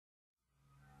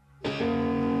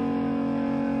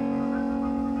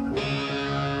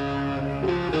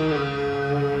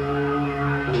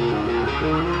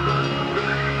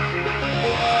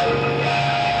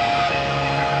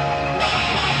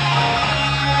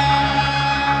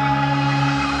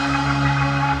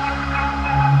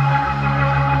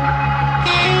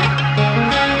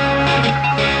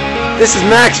This is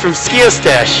Max from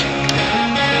Skiostash.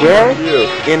 Where?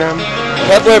 In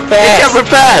Kebler Pass. Kebler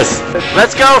Pass.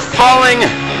 Let's go falling.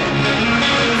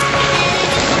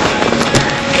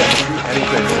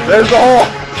 There's the hole.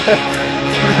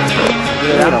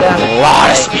 I'm down a lot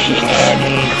of speed.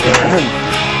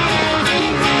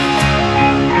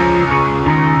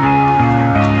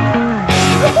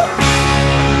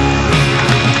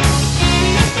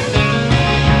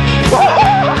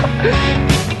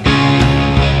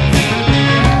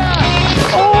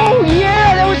 Oh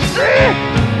yeah, that was sick!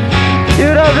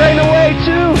 Dude, I was right away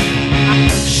too.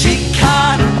 She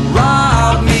kinda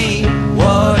robbed me,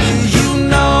 what do you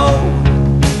know?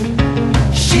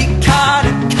 She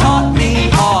kinda caught me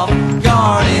off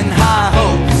guard in high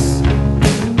hopes.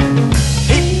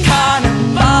 It kinda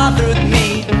bothered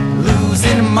me,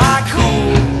 losing my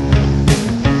cool.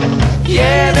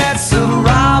 Yeah, that's a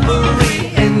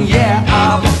robbery, and yeah,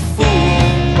 I'm a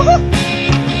fool.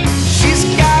 She's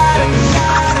got a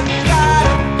gun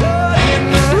in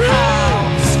the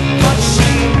house, but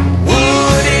she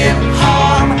wouldn't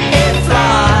harm a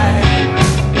fly.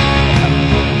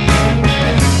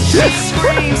 She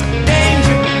screams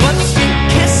danger, but she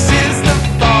kisses the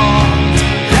thorns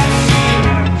that she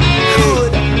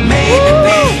could maybe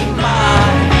be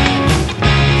mine.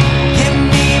 Give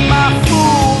me my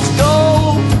fool's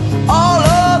gold. All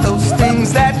of those things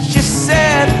that you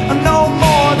said are no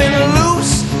more than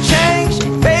loose change,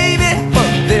 baby, but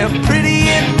they're pretty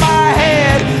in my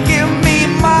head. Give me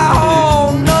my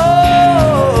whole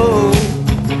no.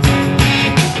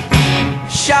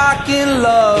 Shocking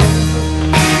love.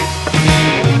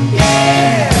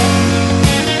 Yeah.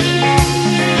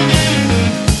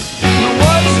 Now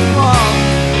what's wrong?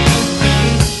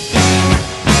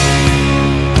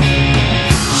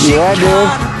 She Yeah, dude.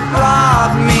 kinda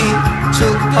robbed me,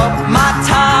 took up my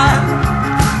time.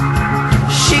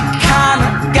 She kinda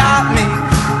got me,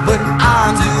 but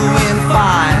I'm doing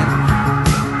fine.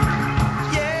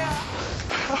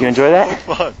 Yeah. You enjoy that?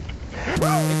 Fun.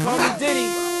 They call me Diddy.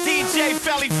 DJ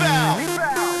Felly Foul.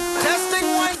 Testing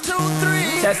 1, 2,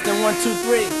 3. Testing 1, 2,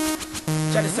 3.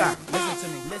 Check this out. Listen.